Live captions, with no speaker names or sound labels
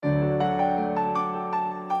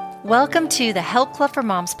Welcome to the Help Club for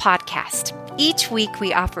Moms podcast. Each week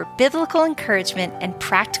we offer biblical encouragement and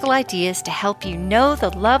practical ideas to help you know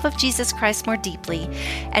the love of Jesus Christ more deeply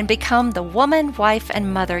and become the woman, wife,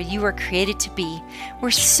 and mother you were created to be.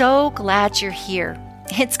 We're so glad you're here.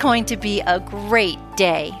 It's going to be a great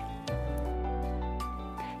day.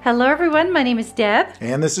 Hello everyone, my name is Deb.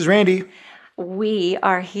 And this is Randy. We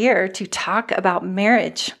are here to talk about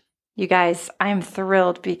marriage. You guys, I'm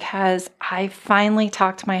thrilled because I finally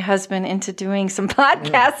talked my husband into doing some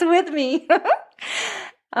podcasts with me.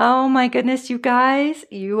 Oh my goodness, you guys,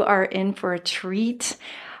 you are in for a treat.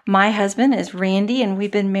 My husband is Randy, and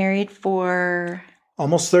we've been married for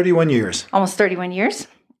Almost 31 years. Almost 31 years.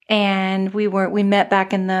 And we met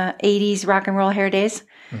back in the 80s rock and roll hair days.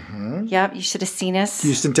 Mm-hmm. Yep, you should have seen us.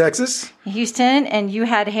 Houston, Texas. Houston, and you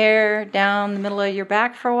had hair down the middle of your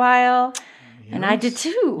back for a while. Yes, and I did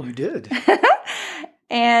too. You did.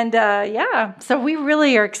 And so we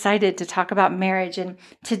really are excited to talk about marriage. And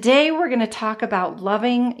today we're going to talk about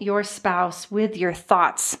loving your spouse with your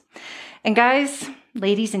thoughts. And guys,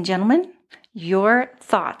 ladies and gentlemen, your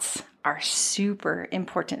thoughts are super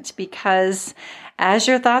important because as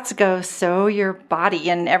your thoughts go, so your body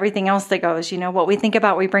and everything else that goes. You know, what we think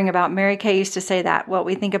about, we bring about. Mary Kay used to say that. What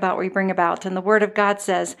we think about, we bring about. And the Word of God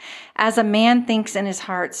says, as a man thinks in his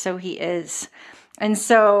heart, so he is. And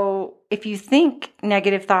so if you think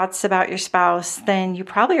negative thoughts about your spouse, then you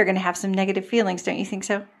probably are going to have some negative feelings. Don't you think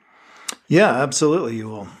so? Yeah, absolutely you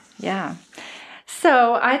will. Yeah.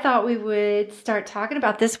 So I thought we would start talking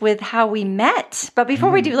about this with how we met. But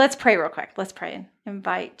before we do, let's pray real quick. Let's pray and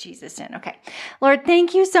invite Jesus in. Okay. Lord,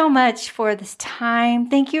 thank you so much for this time.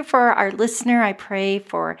 Thank you for our listener. I pray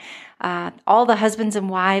for all the husbands and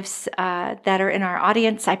wives that are in our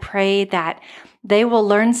audience. I pray that they will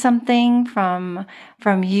learn something from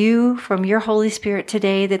you, from your Holy Spirit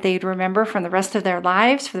today that they'd remember for the rest of their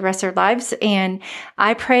lives. And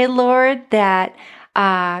I pray, Lord, that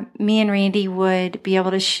me and Randy would be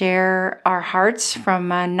able to share our hearts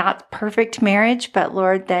from a not perfect marriage, but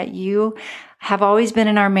Lord, that you have always been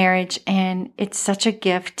in our marriage, and it's such a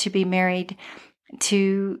gift to be married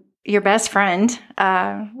to your best friend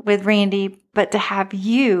with Randy, but to have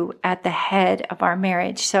you at the head of our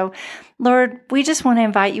marriage. So, Lord, we just want to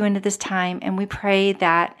invite you into this time, and we pray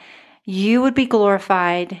that you would be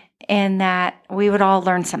glorified and that we would all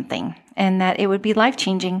learn something and that it would be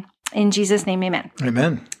life-changing. In Jesus' name, amen.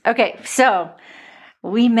 Amen. Okay, so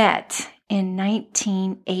we met in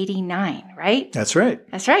 1989, right? That's right.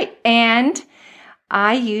 That's right. And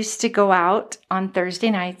I used to go out on Thursday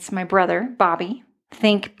nights, my brother, Bobby,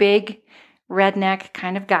 think big redneck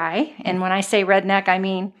kind of guy. And when I say redneck, I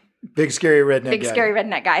mean Big, scary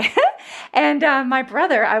redneck guy. And my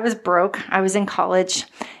brother, I was broke. I was in college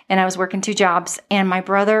and I was working 2 jobs. And my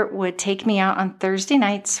brother would take me out on Thursday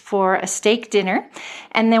nights for a steak dinner.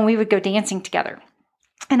 And then we would go dancing together.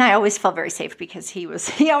 And I always felt very safe because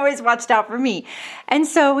he always watched out for me. And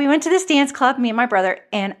so we went to this dance club, me and my brother,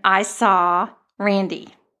 and I saw Randy.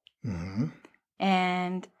 Mm-hmm.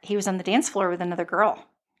 And he was on the dance floor with another girl.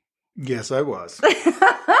 Yes, I was.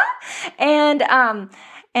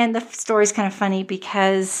 And the story's kind of funny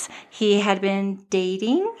because he had been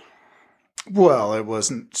dating. Well, it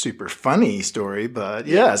wasn't super funny story, but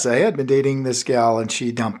yes, I had been dating this gal and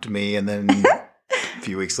she dumped me and then a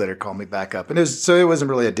few weeks later called me back up. And it wasn't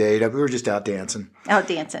really a date. We were just out dancing.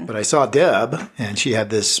 But I saw Deb and she had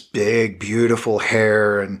this big, beautiful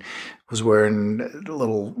hair and was wearing a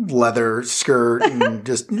little leather skirt and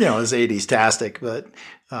just, it was 80s-tastic. But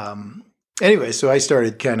anyway, so I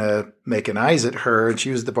started kind of making eyes at her, and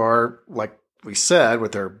she was at the bar, like we said,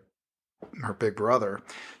 with her big brother.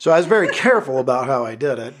 So I was very careful about how I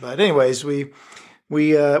did it. But anyways, we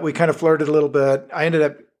kind of flirted a little bit. I ended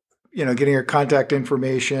up, getting her contact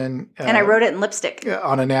information. And I wrote it in lipstick.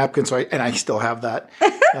 On a napkin, and I still have that.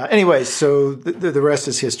 Anyways, so the rest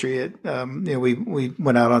is history. We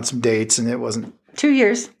went out on some dates, and it wasn't 2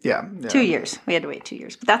 years. Yeah. 2 years. We had to wait 2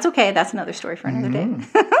 years. But that's okay. That's another story for another day.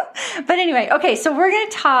 But anyway, okay, so we're going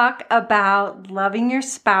to talk about loving your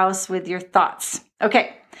spouse with your thoughts.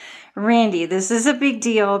 Okay, Randy, this is a big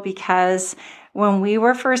deal because when we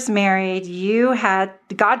were first married,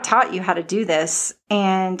 God taught you how to do this,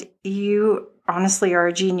 and you honestly are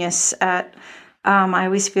a genius at, I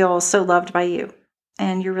always feel so loved by you,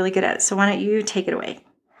 and you're really good at it. So why don't you take it away?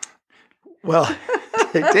 Well,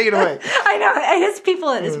 take it away. I know. His people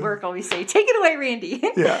at his work always say, take it away, Randy.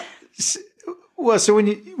 Yeah. Well, so when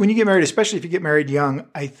you get married, especially if you get married young,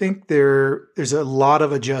 I think there's a lot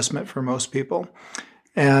of adjustment for most people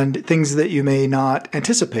and things that you may not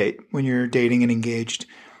anticipate when you're dating and engaged.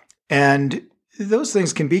 And those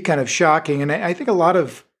things can be kind of shocking. And I think a lot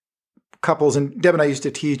of couples, and Deb and I used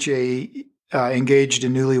to teach a engaged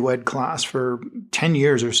and newlywed class for 10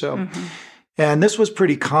 years or so. Mm-hmm. And this was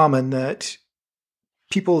pretty common that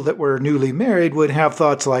people that were newly married would have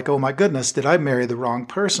thoughts like, oh my goodness, did I marry the wrong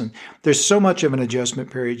person? There's so much of an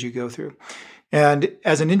adjustment period you go through. And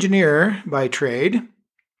as an engineer by trade,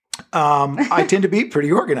 I tend to be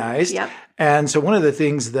pretty organized. Yep. And so one of the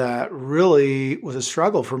things that really was a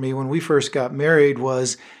struggle for me when we first got married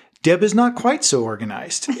was Deb is not quite so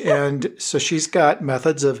organized. And so she's got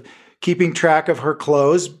methods of keeping track of her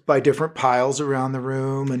clothes by different piles around the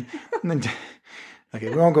room. And okay,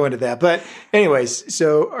 we won't go into that. But anyways,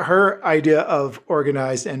 so her idea of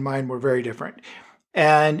organized and mine were very different.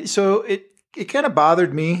 And so it kind of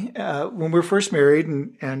bothered me when we were first married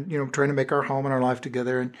and trying to make our home and our life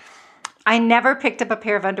together. And I never picked up a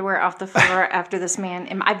pair of underwear off the floor after this man.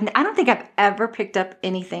 And I don't think I've ever picked up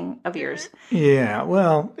anything of yours. Yeah,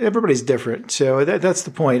 well, everybody's different. So that's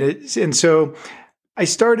the point. And so I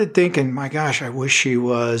started thinking, my gosh, I wish she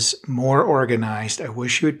was more organized. I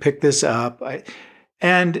wish she would pick this up.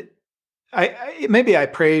 Maybe I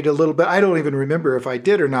prayed a little bit. I don't even remember if I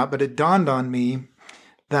did or not, but it dawned on me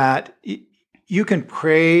that you can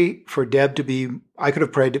pray for Deb to be, I could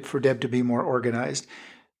have prayed for Deb to be more organized,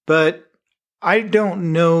 but I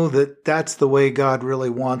don't know that that's the way God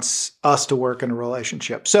really wants us to work in a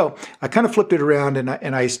relationship. So I kind of flipped it around and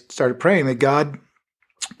I started praying that God,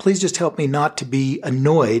 please just help me not to be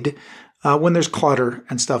annoyed when there's clutter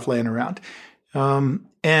and stuff laying around.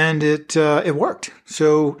 And it worked.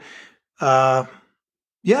 So, it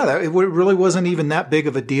really wasn't even that big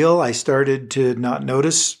of a deal. I started to not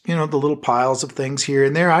notice, the little piles of things here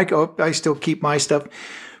and there. I still keep my stuff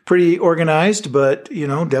pretty organized, but,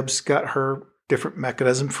 Deb's got her different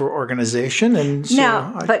mechanism for organization. And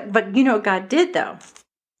so but what God did though?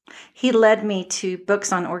 He led me to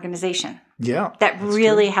books on organization. Yeah. That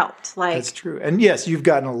really helped. That's true. And yes, you've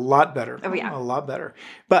gotten a lot better. Oh, yeah. A lot better.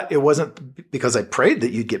 But it wasn't because I prayed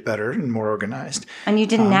that you'd get better and more organized. And you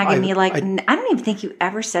didn't nag at me I don't even think you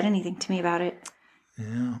ever said anything to me about it.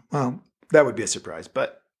 Yeah. Well, that would be a surprise.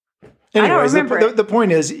 But anyways, the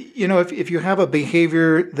point is, if you have a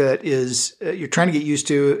behavior that is, you're trying to get used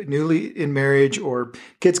to newly in marriage or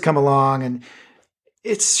kids come along, and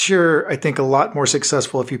it's sure, I think, a lot more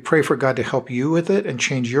successful if you pray for God to help you with it and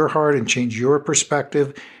change your heart and change your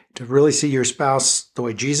perspective to really see your spouse the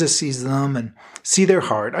way Jesus sees them and see their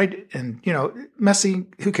heart. Messy,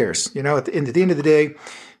 who cares? At the end of the day,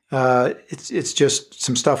 it's just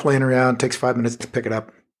some stuff laying around. It takes 5 minutes to pick it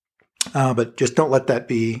up. But just don't let that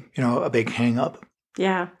be, a big hang up.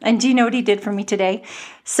 Yeah. And do you know what he did for me today?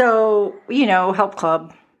 So, Help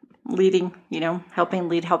Club. Helping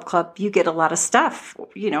lead Help Club, you get a lot of stuff,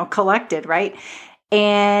 collected, right?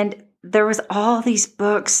 And there was all these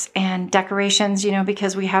books and decorations,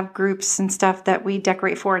 because we have groups and stuff that we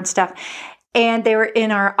decorate for and stuff. And they were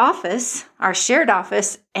in our office, our shared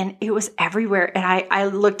office, and it was everywhere. And I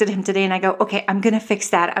looked at him today and I go, okay, I'm going to fix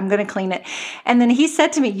that. I'm going to clean it. And then he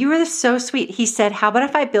said to me, you were so sweet. He said, how about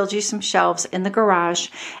if I build you some shelves in the garage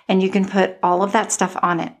and you can put all of that stuff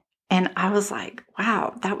on it? And I was like,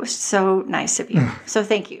 wow, that was so nice of you. So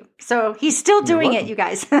thank you. So he's still doing it, you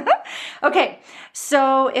guys. Okay.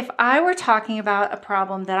 So if I were talking about a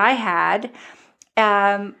problem that I had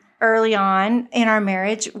early on in our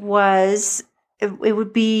marriage it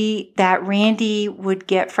would be that Randy would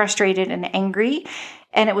get frustrated and angry.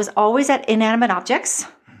 And it was always at inanimate objects,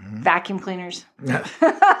 vacuum cleaners,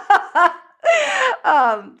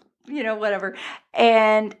 whatever.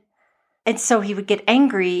 And so he would get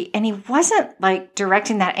angry, and he wasn't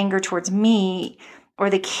directing that anger towards me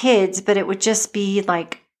or the kids, but it would just be an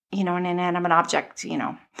inanimate object,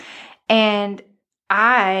 And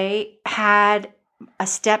I had a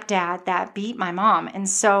stepdad that beat my mom. And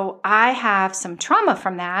so I have some trauma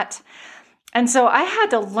from that. And so I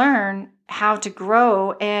had to learn how to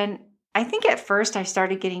grow. And I think at first I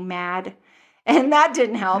started getting mad, and that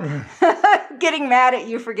didn't help. Getting mad at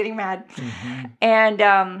you for getting mad. Mm-hmm.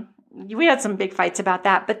 And, we had some big fights about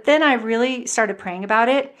that, but then I really started praying about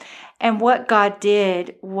it. And what God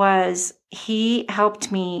did was he helped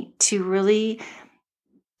me to really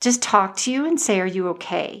just talk to you and say, are you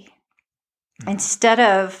okay? Instead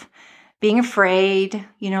of being afraid,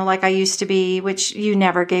 like I used to be, which you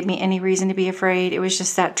never gave me any reason to be afraid. It was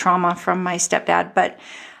just that trauma from my stepdad.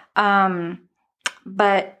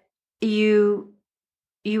 But you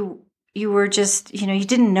were just, you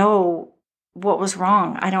didn't know what was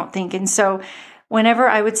wrong, I don't think. And so whenever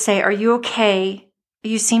I would say, are you okay?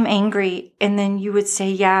 You seem angry. And then you would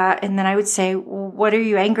say, yeah. And then I would say, well, what are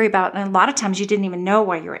you angry about? And a lot of times you didn't even know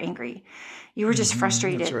why you were angry. You were just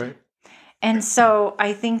frustrated. That's right. And so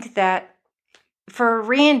I think that for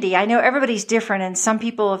Randy, I know everybody's different, and some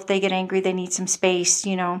people, if they get angry, they need some space,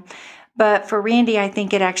 But for Randy, I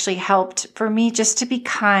think it actually helped for me just to be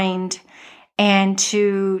kind and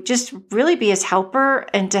to just really be his helper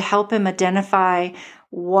and to help him identify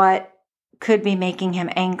what could be making him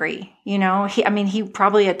angry. He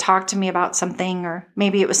probably had talked to me about something, or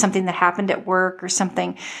maybe it was something that happened at work or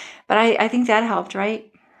something. But I think that helped,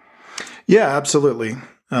 right? Yeah, absolutely.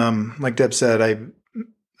 Like Deb said,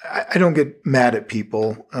 I don't get mad at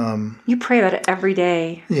people. You pray about it every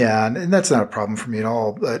day. Yeah, and that's not a problem for me at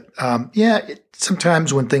all. But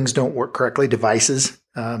sometimes when things don't work correctly, devices,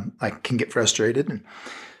 I can get frustrated. And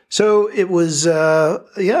so it was,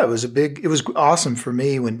 it was awesome for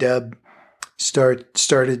me when Deb started,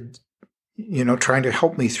 trying to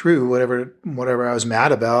help me through whatever I was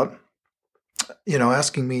mad about,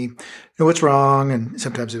 asking me, what's wrong. And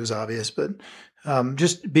sometimes it was obvious, but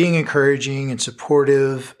just being encouraging and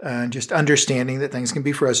supportive and just understanding that things can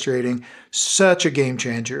be frustrating. Such a game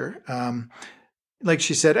changer. Like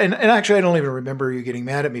she said, and actually I don't even remember you getting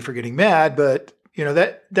mad at me for getting mad, but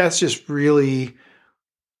that's just really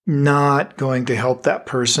not going to help that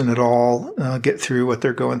person at all get through what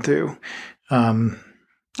they're going through.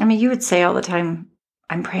 You would say all the time,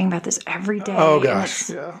 I'm praying about this every day. Oh gosh.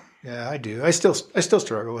 Yeah, I do. I still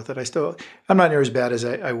struggle with it. I'm not near as bad as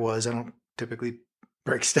I was. I don't typically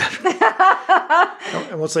break stuff.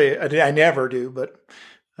 I won't say I never do, but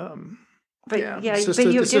you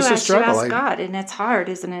do ask God, and it's hard,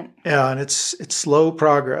 isn't it? Yeah, and it's slow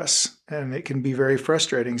progress, and it can be very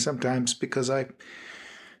frustrating sometimes because I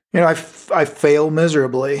fail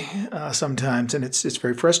miserably sometimes, and it's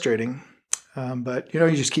very frustrating. But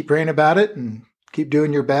you just keep praying about it and keep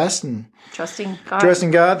doing your best and trusting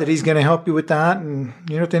God that He's going to help you with that. And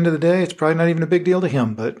at the end of the day, it's probably not even a big deal to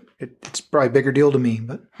Him, but it's probably a bigger deal to me.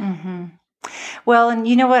 But well, and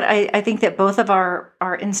you know what? I think that both of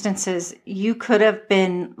our instances, you could have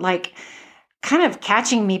been like kind of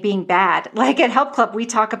catching me being bad. Like at Help Club, we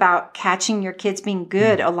talk about catching your kids being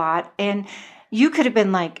good a lot, and you could have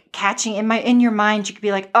been like catching in your mind. You could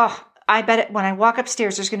be like, oh, I bet when I walk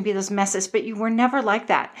upstairs, there's going to be those messes, but you were never like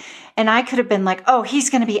that. And I could have been like, oh, he's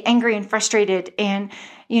going to be angry and frustrated. And,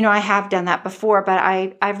 I have done that before, but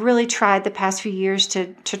I've really tried the past few years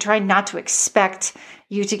to try not to expect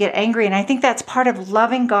you to get angry. And I think that's part of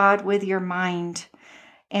loving God with your mind.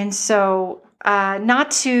 And so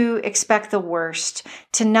not to expect the worst,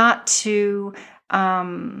 to not to,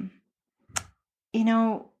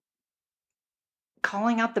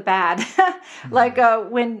 calling out the bad. Like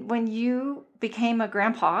when you became a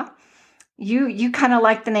grandpa, you kind of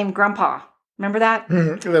liked the name Grandpa. Remember that?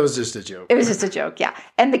 Mm-hmm. That was just a joke. It was just a joke, yeah.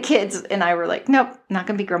 And the kids and I were like, nope, not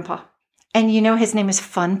going to be Grandpa. And his name is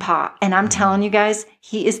Fun Pa. And I'm telling you guys,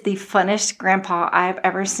 he is the funnest grandpa I've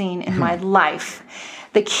ever seen in my life.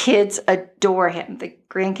 The kids adore him. The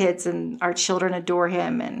grandkids and our children adore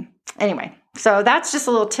him. And anyway, so that's just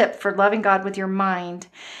a little tip for loving God with your mind.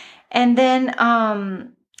 And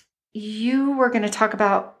then you were going to talk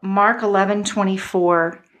about Mark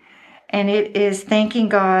 11:24, and it is thanking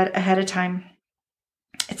God ahead of time.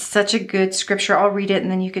 It's such a good scripture. I'll read it, and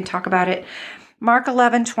then you can talk about it. Mark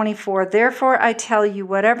 11:24, therefore I tell you,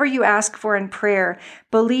 whatever you ask for in prayer,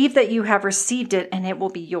 believe that you have received it, and it will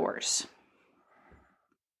be yours.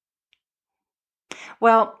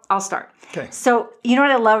 Well, I'll start. Okay. So you know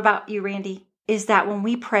what I love about you, Randy, is that when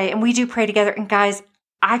we pray, and we do pray together, and guys,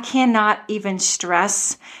 I cannot even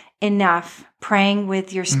stress enough praying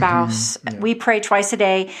with your spouse. Mm-hmm. Yeah. We pray twice a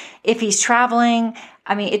day. If he's traveling,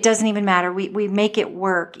 it doesn't even matter. We make it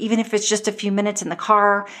work, even if it's just a few minutes in the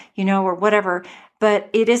car, or whatever.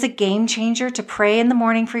 But it is a game changer to pray in the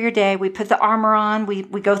morning for your day. We put the armor on. We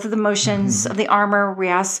go through the motions of the armor. We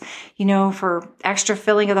ask, for extra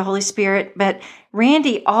filling of the Holy Spirit. But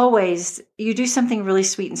Randy, always, you do something really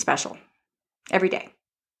sweet and special every day.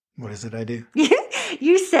 What is it I do?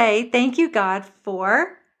 You say, thank you, God,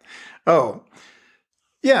 for... Oh,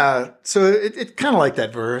 yeah. So it kind of like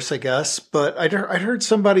that verse, I guess. But I heard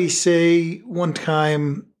somebody say one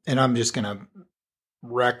time, and I'm just going to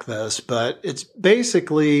wreck this, but it's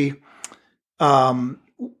basically what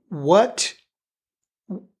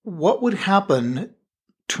would happen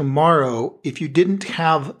tomorrow if you didn't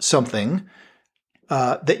have something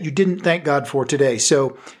that you didn't thank God for today.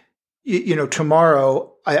 So, tomorrow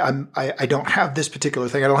I don't have this particular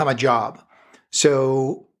thing. I don't have my job.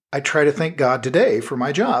 So I try to thank God today for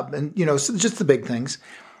my job and, so just the big things.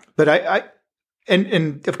 But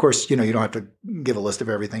and of course, you don't have to give a list of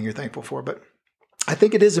everything you're thankful for, but I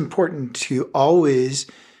think it is important to always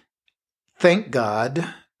thank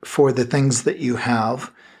God for the things that you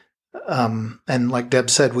have. And like Deb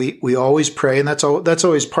said, we always pray, and that's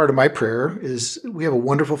always part of my prayer. Is we have a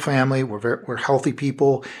wonderful family. We're healthy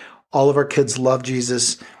people. All of our kids love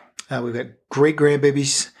Jesus. We've got great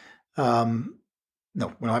grandbabies. No,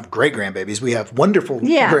 we don't have great grandbabies. We have wonderful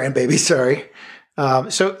grandbabies. Sorry.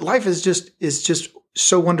 So life is just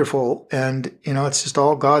so wonderful, and it's just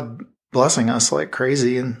all God blessing us like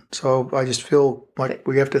crazy. And so I just feel like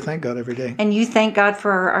we have to thank God every day. And you thank God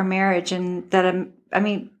for our marriage, and that I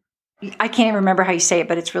can't even remember how you say it,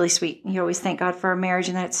 but it's really sweet. You always thank God for our marriage,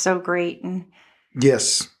 and that it's so great. And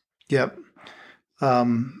yes, yep.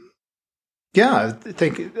 Yeah,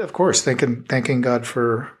 thanking God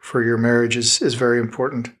for your marriage is very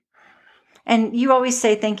important. And you always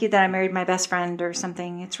say, thank you that I married my best friend or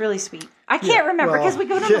something. It's really sweet. I can't remember because we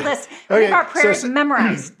go down the list. We have our prayers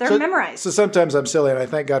memorized. They're memorized. So sometimes I'm silly, and I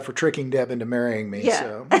thank God for tricking Deb into marrying me. Yeah.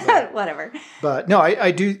 So, whatever. But no,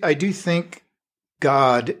 I do thank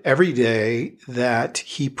God every day that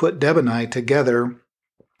He put Deb and I together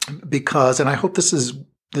because, and I hope this is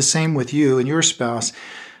the same with you and your spouse,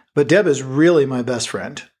 but Deb is really my best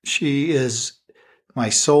friend. She is my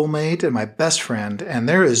soulmate and my best friend, and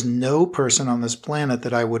there is no person on this planet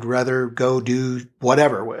that I would rather go do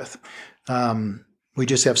whatever with. We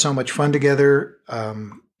just have so much fun together.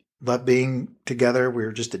 Love being together. We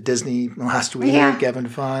were just at Disney last week, having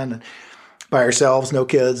fun by ourselves. No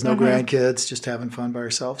kids, no grandkids, just having fun by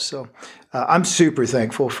ourselves. So I'm super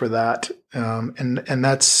thankful for that, and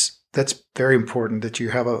that's very important that you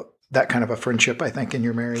have that kind of a friendship, I think, in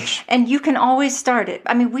your marriage. And you can always start it.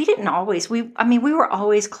 We didn't always. We were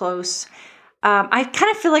always close. I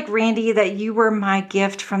kind of feel like, Randy, that you were my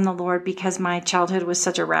gift from the Lord because my childhood was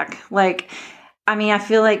such a wreck. I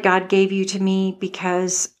feel like God gave you to me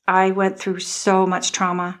because I went through so much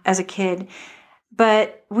trauma as a kid.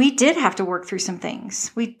 But we did have to work through some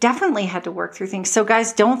things. We definitely had to work through things. So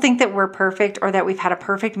guys, don't think that we're perfect or that we've had a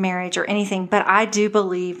perfect marriage or anything. But I do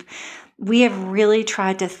believe we have really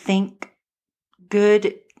tried to think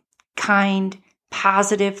good, kind,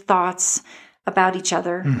 positive thoughts about each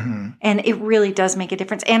other. Mm-hmm. And it really does make a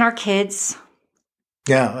difference. And our kids.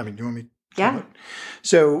 Yeah. Do you want me to? Yeah.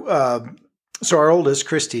 So our oldest,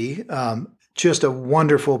 Christy, just a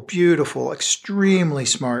wonderful, beautiful, extremely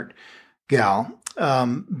smart gal.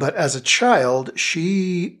 But as a child,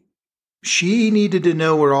 she needed to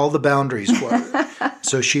know where all the boundaries were.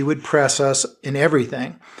 So she would press us in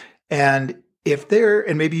everything. And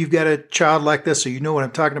and maybe you've got a child like this, so you know what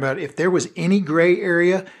I'm talking about. If there was any gray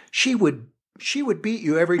area, she would beat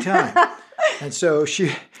you every time. And so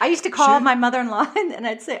I used to call my mother-in-law and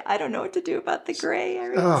I'd say, I don't know what to do about the gray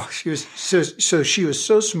areas. Oh, she was she was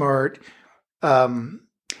so smart.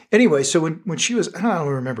 Anyway, so when she was, I don't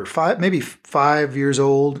remember, 5 years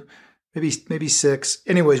old, maybe 6.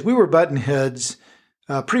 Anyways, we were butting heads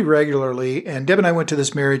pretty regularly, and Deb and I went to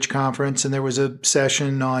this marriage conference, and there was a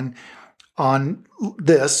session on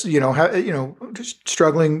this, just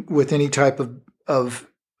struggling with any type of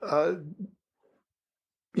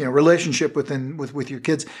relationship with your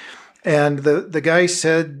kids, and the guy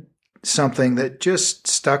said something that just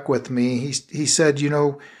stuck with me. He said,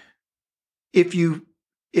 if you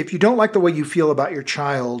don't like the way you feel about your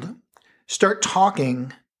child, start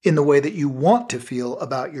talking in the way that you want to feel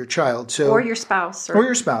about your child. Or your spouse. Or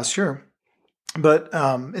your spouse, sure. But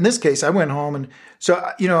in this case, I went home, and so,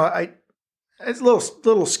 I was a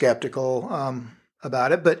little skeptical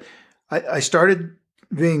about it, but I started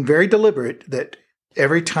being very deliberate that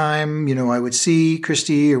every time, I would see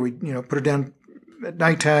Christy or we, put her down at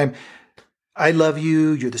nighttime, I love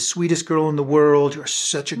you. You're the sweetest girl in the world. You're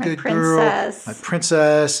such a good girl. My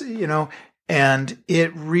princess, and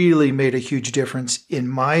it really made a huge difference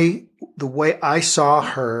in the way I saw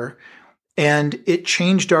her, and it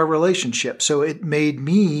changed our relationship. So it made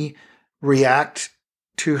me react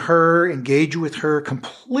to her, engage with her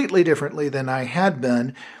completely differently than I had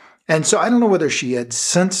been. And so I don't know whether she had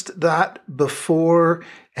sensed that before,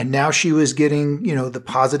 and now she was getting, the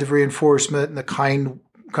positive reinforcement and the kind of,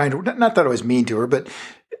 not that I was mean to her, but,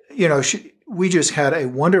 we just had a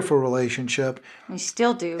wonderful relationship. You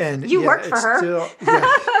still do. And you work for her. Still,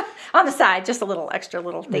 on the side, just a little extra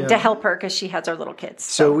little thing to help her because she has our little kids.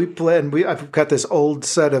 So we play, and I've got this old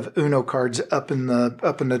set of Uno cards up in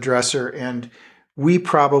the dresser, and we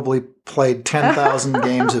probably played 10,000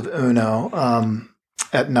 games of Uno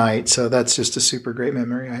at night. So that's just a super great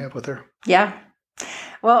memory I have with her. Yeah.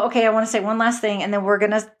 Well, okay. I want to say one last thing, and then we're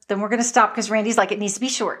gonna stop because Randy's like, it needs to be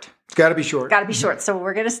short. It's got to be short. Got to be short. So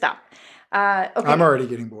we're gonna stop. Okay. I'm already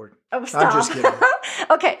getting bored. Oh, stop. I'm just kidding.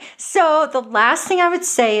 Okay. So the last thing I would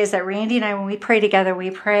say is that Randy and I, when we pray together,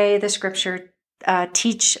 we pray the scripture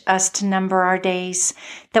teach us to number our days,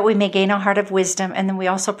 that we may gain a heart of wisdom. And then we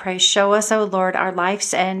also pray, show us, O Lord, our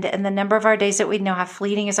life's end and the number of our days that we know how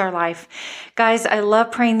fleeting is our life. Guys, I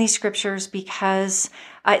love praying these scriptures because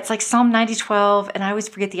it's like Psalm 90:12, and I always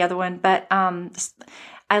forget the other one, but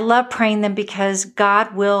I love praying them because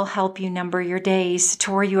God will help you number your days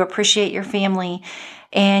to where you appreciate your family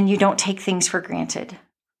and you don't take things for granted.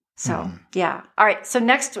 So, yeah. All right. So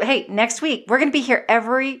next week, we're going to be here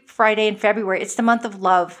every Friday in February. It's the month of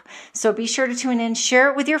love. So be sure to tune in,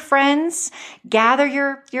 share it with your friends, gather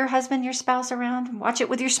your husband, your spouse around, watch it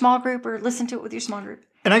with your small group or listen to it with your small group.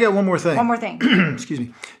 And I got one more thing. One more thing. Excuse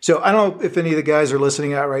me. So I don't know if any of the guys are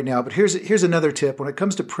listening out right now, but here's another tip when it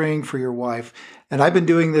comes to praying for your wife. And I've been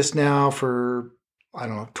doing this now for,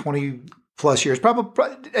 20 plus years. Probably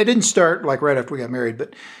I didn't start like right after we got married,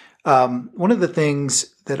 but one of the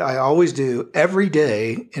things that I always do every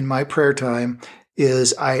day in my prayer time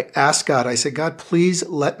is I ask God, I say, God, please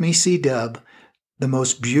let me see Deb, the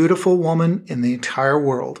most beautiful woman in the entire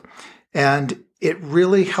world. And it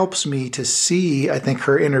really helps me to see, I think,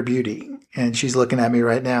 her inner beauty. And she's looking at me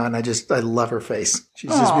right now, and I love her face. She's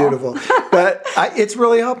just beautiful. But it's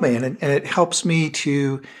really helped me, and it helps me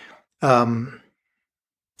to,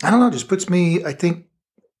 just puts me, I think,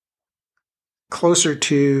 closer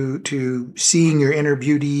to seeing your inner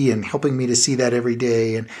beauty and helping me to see that every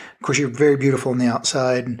day. And of course, you're very beautiful on the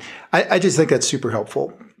outside. And I just think that's super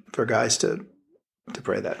helpful for guys to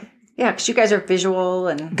pray that. Yeah, because you guys are visual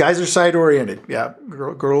and guys are side oriented. Yeah,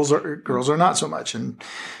 girls are not so much. And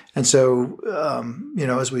so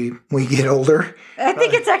as we get older, I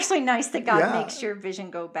think it's actually nice that God makes your vision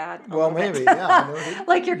go bad. Well, maybe, yeah.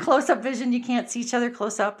 Like your close up vision, you can't see each other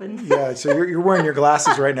close up, and yeah. So you're wearing your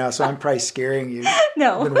glasses right now, so I'm probably scaring you.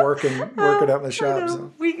 No, I've been working up in the shop.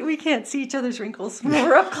 So. We can't see each other's wrinkles when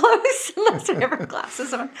we're up close unless we have our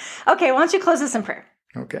glasses on. Okay, why don't you close us in prayer?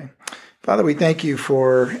 Okay. Father, we thank you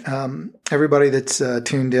for everybody that's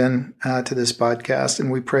tuned in to this podcast,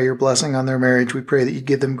 and we pray your blessing on their marriage. We pray that you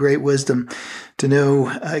give them great wisdom to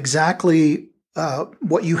know exactly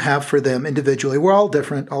what you have for them individually. We're all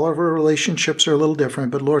different. All of our relationships are a little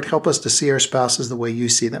different, but Lord, help us to see our spouses the way you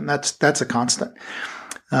see them. That's a constant.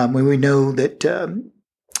 When we know that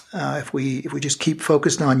if we just keep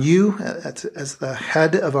focused on you as the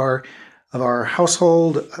head of our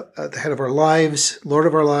household, the head of our lives, Lord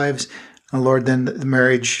of our lives, Lord, then the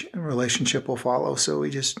marriage relationship will follow. So we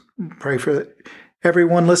just pray for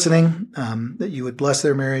everyone listening, that you would bless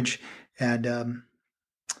their marriage and,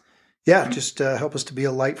 just help us to be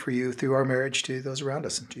a light for you through our marriage to those around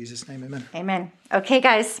us. In Jesus' name, amen. Amen. Okay,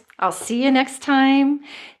 guys, I'll see you next time.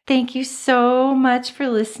 Thank you so much for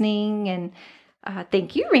listening. And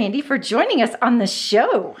thank you, Randy, for joining us on the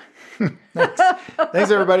show. Thanks,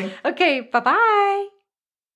 everybody. Okay, bye-bye.